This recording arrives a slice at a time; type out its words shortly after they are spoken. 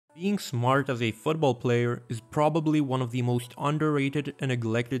Being smart as a football player is probably one of the most underrated and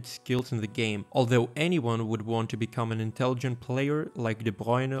neglected skills in the game. Although anyone would want to become an intelligent player like De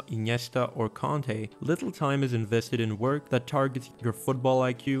Bruyne, Iniesta or Conte, little time is invested in work that targets your football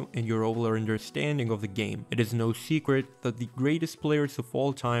IQ and your overall understanding of the game. It is no secret that the greatest players of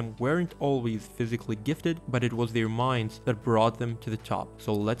all time weren't always physically gifted, but it was their minds that brought them to the top.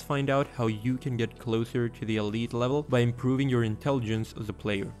 So let's find out how you can get closer to the elite level by improving your intelligence as a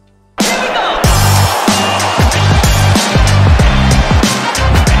player.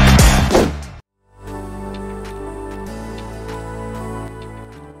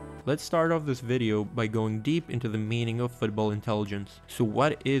 Let's start off this video by going deep into the meaning of football intelligence. So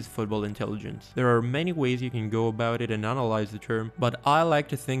what is football intelligence? There are many ways you can go about it and analyze the term, but I like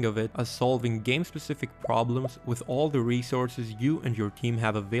to think of it as solving game-specific problems with all the resources you and your team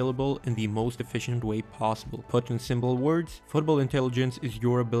have available in the most efficient way possible. Put in simple words, football intelligence is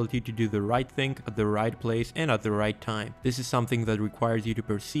your ability to do the right thing at the right place and at the right time. This is something that requires you to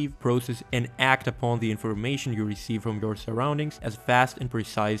perceive, process, and act upon the information you receive from your surroundings as fast and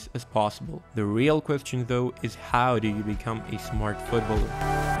precise as possible. The real question though is, how do you become a smart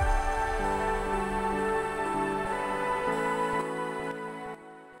footballer?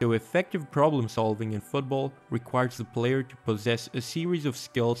 So effective problem solving in football requires the player to possess a series of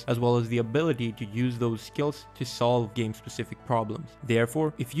skills as well as the ability to use those skills to solve game-specific problems.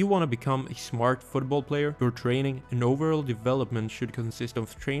 Therefore, if you want to become a smart football player, your training and overall development should consist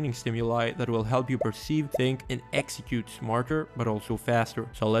of training stimuli that will help you perceive, think, and execute smarter but also faster.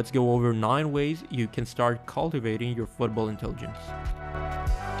 So let's go over 9 ways you can start cultivating your football intelligence.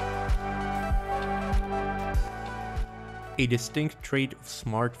 A distinct trait of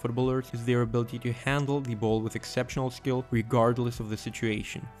smart footballers is their ability to handle the ball with exceptional skill regardless of the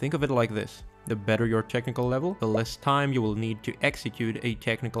situation. Think of it like this. The better your technical level, the less time you will need to execute a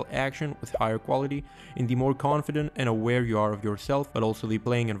technical action with higher quality, and the more confident and aware you are of yourself, but also the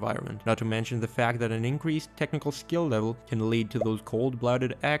playing environment. Not to mention the fact that an increased technical skill level can lead to those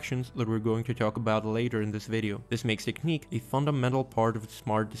cold-blooded actions that we're going to talk about later in this video. This makes technique a fundamental part of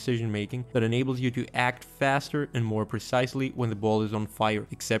smart decision-making that enables you to act faster and more precisely when the ball is on fire.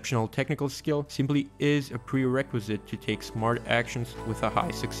 Exceptional technical skill simply is a prerequisite to take smart actions with a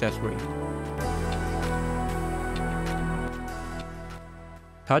high success rate.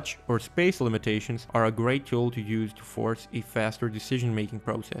 Touch or space limitations are a great tool to use to force a faster decision-making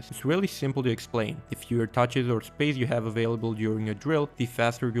process. It's really simple to explain. The fewer touches or space you have available during a drill, the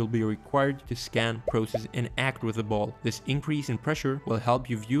faster you'll be required to scan, process, and act with the ball. This increase in pressure will help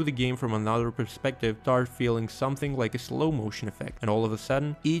you view the game from another perspective, start feeling something like a slow motion effect, and all of a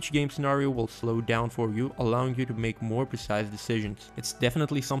sudden, each game scenario will slow down for you, allowing you to make more precise decisions. It's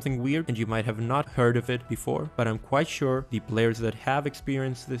definitely something weird, and you might have not heard of it before, but I'm quite sure the players that have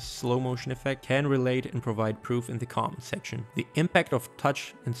experienced this slow motion effect can relate and provide proof in the comment section. The impact of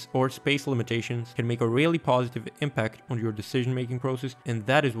touch or space limitations can make a really positive impact on your decision making process, and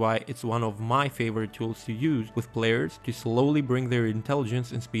that is why it's one of my favorite tools to use with players to slowly bring their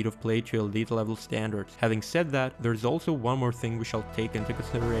intelligence and speed of play to elite level standards. Having said that, there's also one more thing we shall take into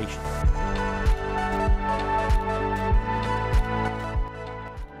consideration.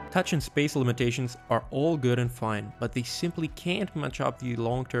 Touch and space limitations are all good and fine, but they simply can't match up the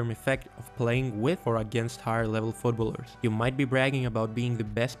long-term effect of playing with or against higher level footballers. You might be bragging about being the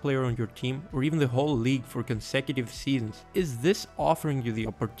best player on your team or even the whole league for consecutive seasons. Is this offering you the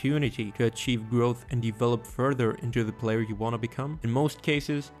opportunity to achieve growth and develop further into the player you want to become? In most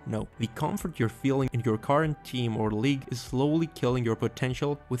cases, no. The comfort you're feeling in your current team or league is slowly killing your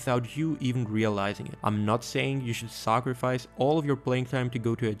potential without you even realizing it. I'm not saying you should sacrifice all of your playing time to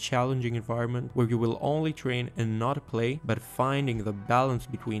go to a challenging environment where you will only train and not play, but finding the balance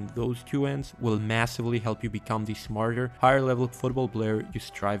between those two ends will massively help you become the smarter, higher level football player you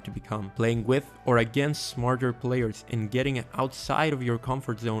strive to become. Playing with or against smarter players and getting outside of your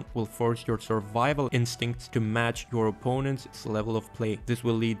comfort zone will force your survival instincts to match your opponent's level of play. This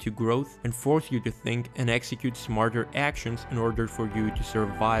will lead to growth and force you to think and execute smarter actions in order for you to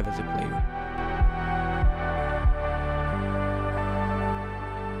survive as a player.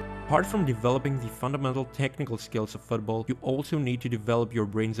 Apart from developing the fundamental technical skills of football, you also need to develop your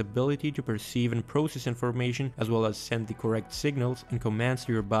brain's ability to perceive and process information, as well as send the correct signals and commands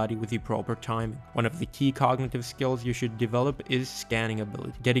to your body with the proper timing. One of the key cognitive skills you should develop is scanning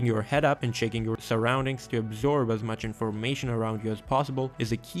ability. Getting your head up and checking your surroundings to absorb as much information around you as possible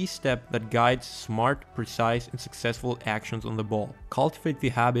is a key step that guides smart, precise, and successful actions on the ball. Cultivate the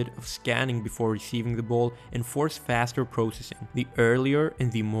habit of scanning before receiving the ball and force faster processing. The earlier and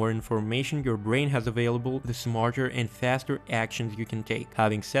the more information your brain has available, the smarter and faster actions you can take.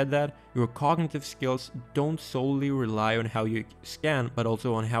 Having said that, your cognitive skills don't solely rely on how you scan, but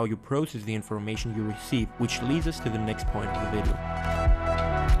also on how you process the information you receive, which leads us to the next point of the video.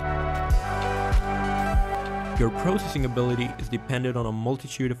 Your processing ability is dependent on a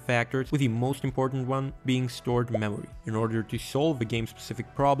multitude of factors, with the most important one being stored memory. In order to solve a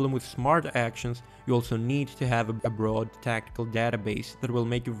game-specific problem with smart actions, you also need to have a broad tactical database that will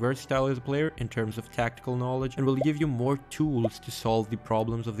make you versatile as a player in terms of tactical knowledge and will give you more tools to solve the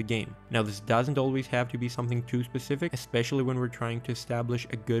problems of the game. Now, this doesn't always have to be something too specific, especially when we're trying to establish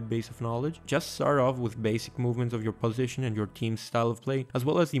a good base of knowledge. Just start off with basic movements of your position and your team's style of play, as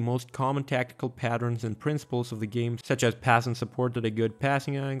well as the most common tactical patterns and principles of the game, such as pass and support at a good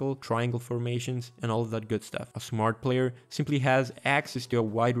passing angle, triangle formations, and all of that good stuff. A smart player simply has access to a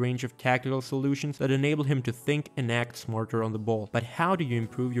wide range of tactical solutions that enable him to think and act smarter on the ball. But how do you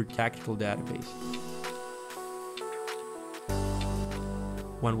improve your tactical database?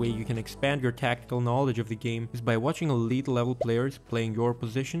 One way you can expand your tactical knowledge of the game is by watching elite level players playing your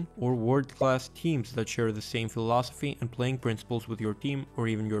position or world-class teams that share the same philosophy and playing principles with your team or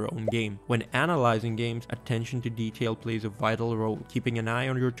even your own game. When analyzing games, attention to detail plays a vital role. Keeping an eye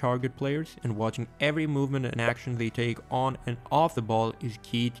on your target players and watching every movement and action they take on and off the ball is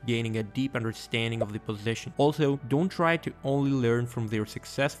key to gaining a deep understanding of the position. Also, don't try to only learn from their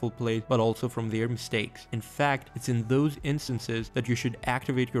successful plays, but also from their mistakes. In fact, it's in those instances that you should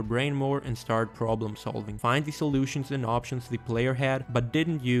activate your brain more and start problem solving. Find the solutions and options the player had but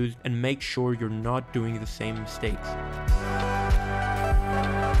didn't use and make sure you're not doing the same mistakes.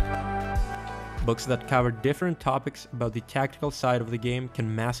 Books that cover different topics about the tactical side of the game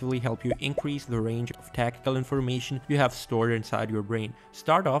can massively help you increase the range of tactical information you have stored inside your brain.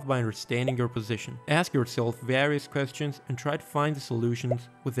 Start off by understanding your position. Ask yourself various questions and try to find the solutions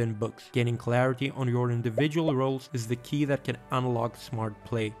within books. Gaining clarity on your individual roles is the key that can unlock smart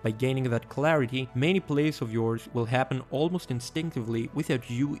play. By gaining that clarity, many plays of yours will happen almost instinctively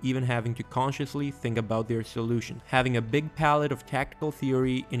without you even having to consciously think about their solution. Having a big palette of tactical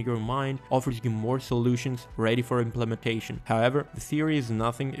theory in your mind offers you more solutions ready for implementation. However, the theory is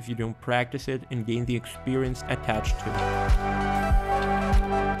nothing if you don't practice it and gain the experience attached to it.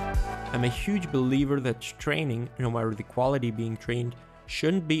 I'm a huge believer that training, no matter the quality being trained,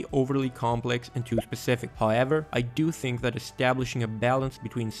 shouldn't be overly complex and too specific. However, I do think that establishing a balance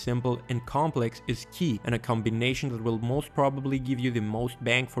between simple and complex is key, and a combination that will most probably give you the most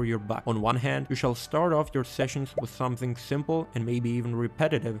bang for your buck. On one hand, you shall start off your sessions with something simple and maybe even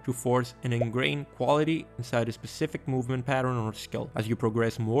repetitive to force and ingrain quality inside a specific movement pattern or skill. As you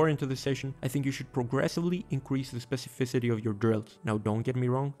progress more into the session, I think you should progressively increase the specificity of your drills. Now, don't get me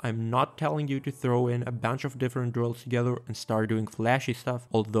wrong, I'm not telling you to throw in a bunch of different drills together and start doing flashy stuff.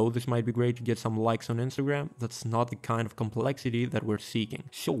 Although this might be great to get some likes on Instagram, that's not the kind of complexity that we're seeking.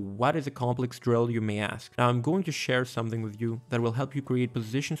 So what is a complex drill, you may ask? Now I'm going to share something with you that will help you create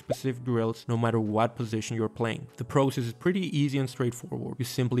position-specific drills no matter what position you're playing. The process is pretty easy and straightforward. You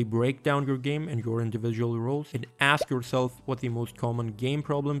simply break down your game and your individual roles and ask yourself what the most common game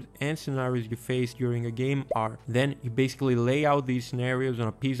problems and scenarios you face during a game are. Then you basically lay out these scenarios on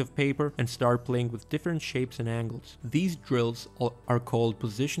a piece of paper and start playing with different shapes and angles. These drills are called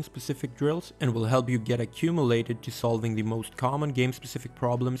position-specific drills and will help you get accumulated to solving the most common game-specific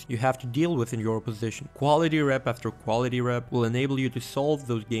problems you have to deal with in your position. Quality rep after quality rep will enable you to solve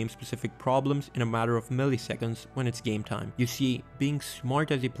those game-specific problems in a matter of milliseconds when it's game time. You see, being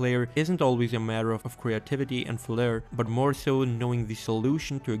smart as a player isn't always a matter of creativity and flair, but more so knowing the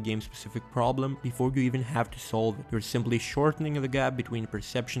solution to a game-specific problem before you even have to solve it. You're simply shortening the gap between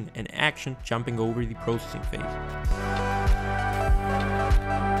perception and action, jumping over the processing phase.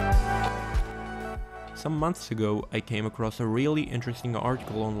 Some months ago, I came across a really interesting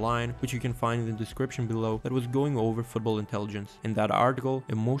article online, which you can find in the description below, that was going over football intelligence. In that article,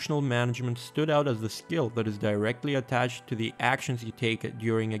 emotional management stood out as the skill that is directly attached to the actions you take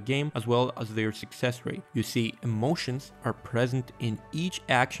during a game, as well as their success rate. You see, emotions are present in each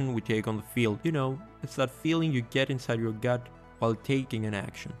action we take on the field. You know, it's that feeling you get inside your gut while taking an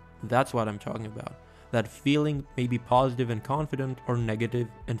action. That's what I'm talking about. That feeling may be positive and confident or negative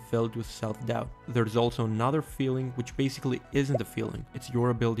and filled with self-doubt. There's also another feeling which basically isn't a feeling. It's your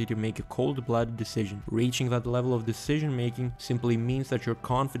ability to make a cold-blooded decision. Reaching that level of decision-making simply means that you're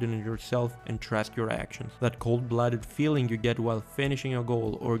confident in yourself and trust your actions. That cold-blooded feeling you get while finishing a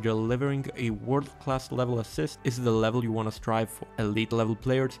goal or delivering a world-class level assist is the level you want to strive for. Elite level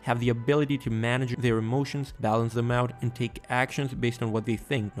players have the ability to manage their emotions, balance them out, and take actions based on what they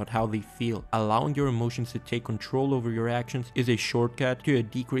think, not how they feel. Allowing your emotions to take control over your actions is a shortcut to a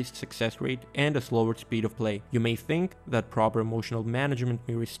decreased success rate and a slower speed of play. You may think that proper emotional management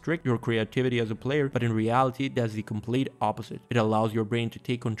may restrict your creativity as a player, but in reality it does the complete opposite. It allows your brain to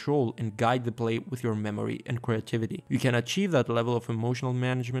take control and guide the play with your memory and creativity. You can achieve that level of emotional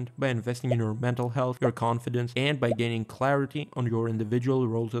management by investing in your mental health, your confidence, and by gaining clarity on your individual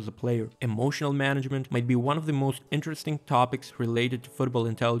roles as a player. Emotional management might be one of the most interesting topics related to football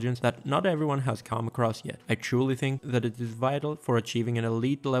intelligence that not everyone has come across yet. I truly think that it is vital for achieving an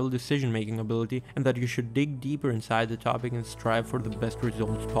elite level decision-making ability, and that you should dig deeper inside the topic and strive for the best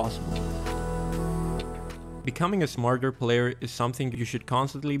results possible. Becoming a smarter player is something you should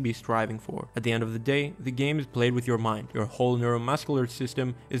constantly be striving for. At the end of the day, the game is played with your mind. Your whole neuromuscular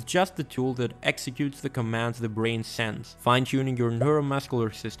system is just the tool that executes the commands the brain sends. Fine-tuning your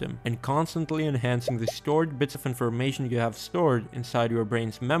neuromuscular system and constantly enhancing the stored bits of information you have stored inside your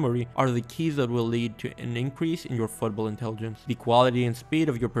brain's memory are the keys that will lead to an increase in your football intelligence. The quality and speed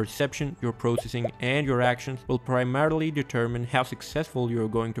of your perception, your processing, and your actions will primarily determine how successful you are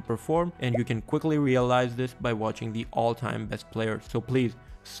going to perform, and you can quickly realize this by watching the all-time best players. So please,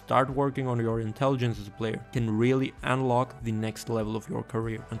 start working on your intelligence as a player. It can really unlock the next level of your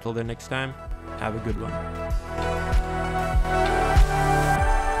career. Until the next time, have a good one.